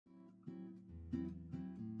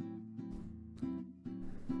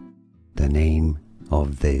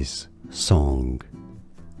of this song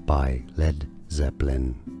by Led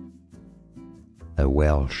Zeppelin. A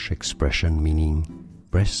Welsh expression meaning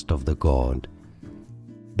breast of the god,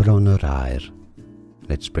 Bron-Yr-Aur.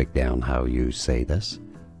 Let's break down how you say this.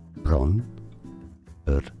 Bron-Yr-Aur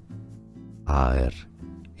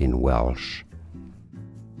in Welsh.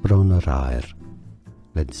 Bron-Yr-Aur,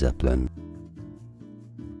 Led Zeppelin.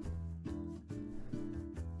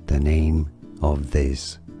 The name of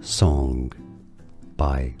this song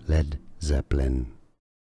by Led Zeppelin.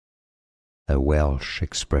 A Welsh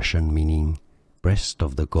expression meaning breast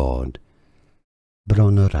of the god,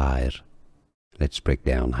 Bron-Yr-Aur. Let's break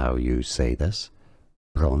down how you say this.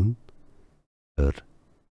 Bron-Yr-Aur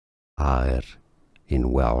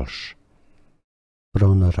in Welsh.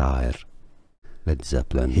 Bron-Yr-Aur, Led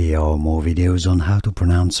Zeppelin. Here are more videos on how to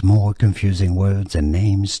pronounce more confusing words and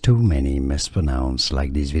names too many mispronounced.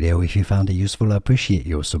 Like this video if you found it useful. I appreciate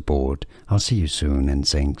your support. I'll see you soon and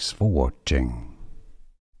thanks for watching.